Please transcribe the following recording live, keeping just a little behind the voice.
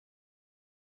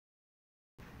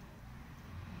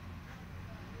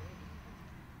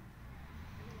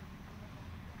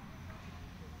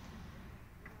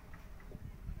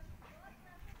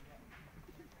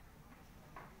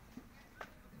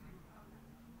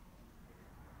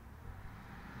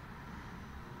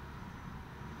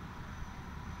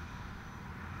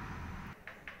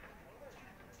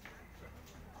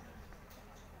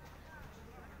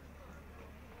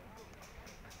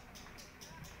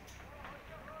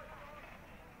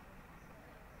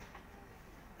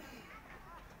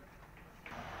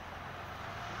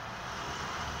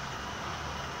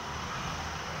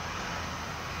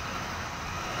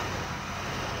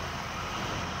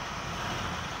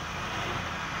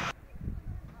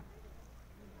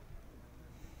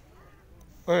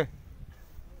Oi.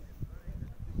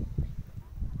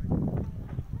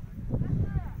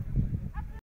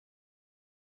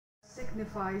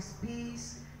 Signifies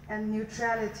peace and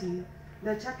neutrality.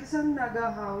 The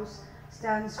Introductory house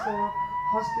stands for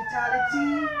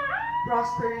hospitality,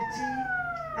 prosperity,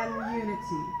 and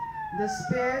unity. The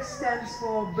spear stands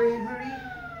for bravery,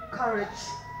 courage,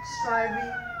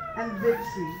 striving, and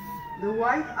victory. The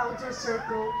white outer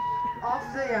circle of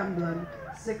the emblem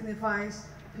signifies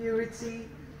purity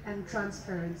and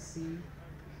transparency.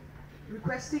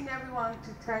 Requesting everyone to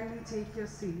kindly take your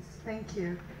seats. Thank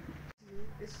you.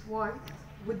 Is white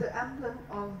with the emblem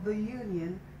of the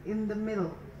Union in the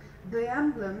middle. The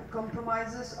emblem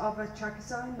compromises of a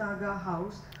Introductory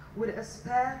house with a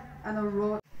spear and a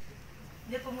rod.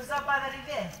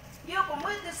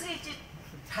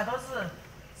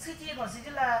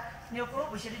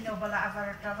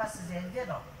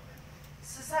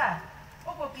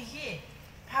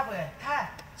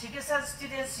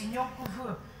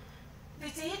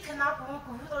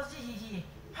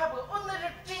 하고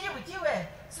오늘을 찌니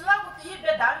붙이왜 슬라고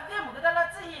비배 다르게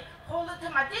먹다라지 홀르트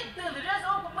마디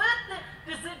들려서 뭐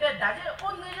그스 배 다리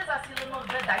오늘을 사실은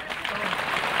뭐배 다리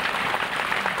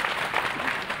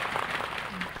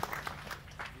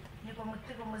이거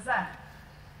못고 뭐자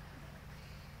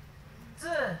저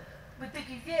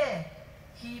못기게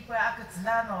히바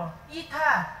아크즈라노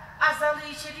이타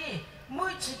아살리시리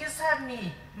무치게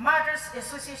사미 Mothers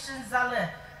Association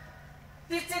잘레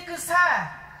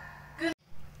디체크사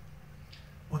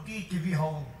Oti TV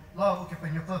hau la o ke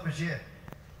penyo ka peje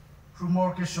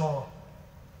rumor ke show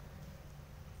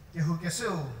ke hu ke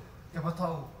seu ke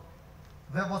batau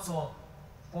veboto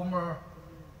former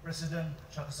president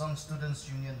Chakasang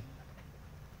Students Union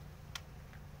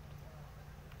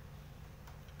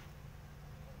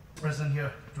present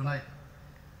here tonight.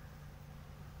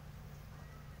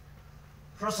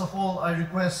 First of all, I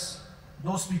request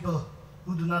those people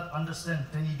who do not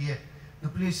understand Tenidie to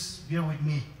please bear with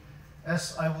me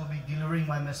as I will be delivering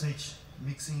my message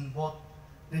mixing both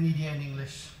Tenidie and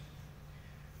English.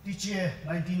 Teacher,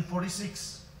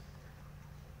 1946,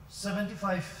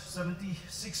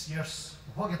 76 years.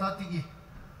 Hogetatigi,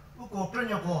 Uko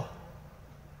Prenyoko,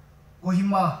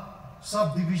 Kohima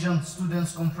Subdivision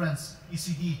Students Conference,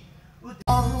 ECD.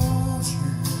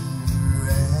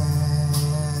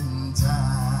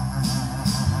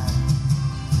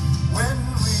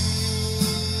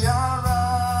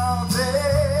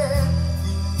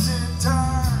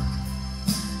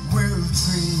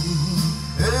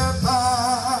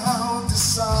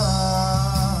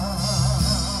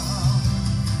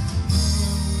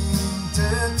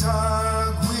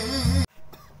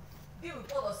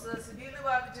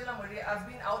 I've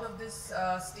been out of this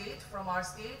state, from our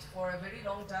state, for a very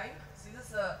long time. See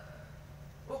this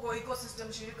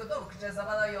ecosystem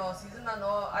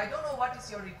I don't know what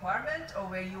is your requirement or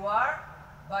where you are,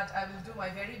 but I will do my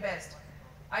very best.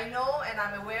 I know and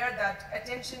I'm aware that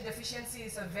attention deficiency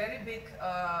is a very big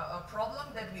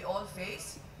problem that we all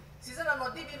face. Season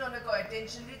attention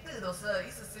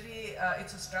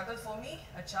it's a struggle for me,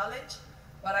 a challenge.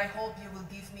 But I hope you will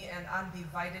give me an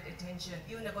undivided attention.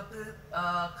 Even if you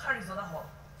carry on ho,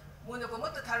 when you come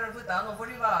to Thailand, you know what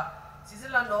you are.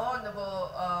 Sisila no, you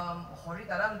hori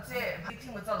dalam je,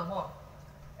 meeting with all more.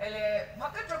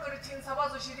 Market broker team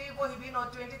sabazo shiri go hibi no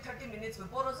 20-30 minutes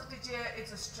before us teacher.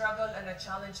 It's a struggle and a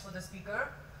challenge for the speaker.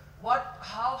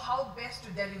 How best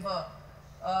to deliver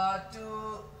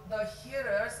to the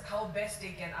hearers, how best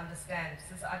they can understand.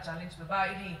 This is our challenge.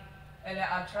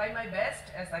 I'll try my best,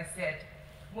 as I said.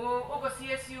 Over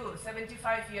CSU,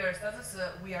 75 years, that is,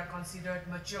 we are considered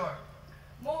mature.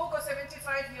 Over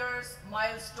 75 years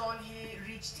milestone he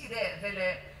reached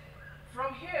today.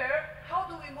 From here, how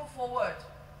do we move forward?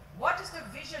 What is the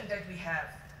vision that we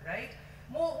have, right?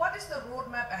 What is the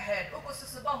roadmap ahead?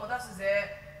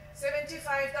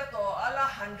 75 dato, ala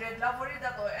 100 lavori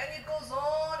dato, and it goes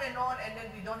on, and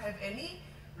then we don't have any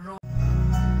road.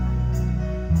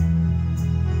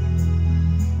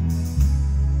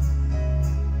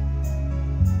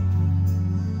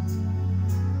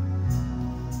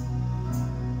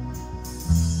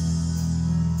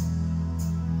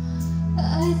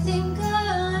 I thank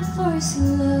God for His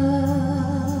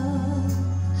love.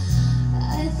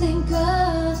 I thank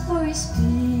God for His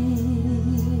peace.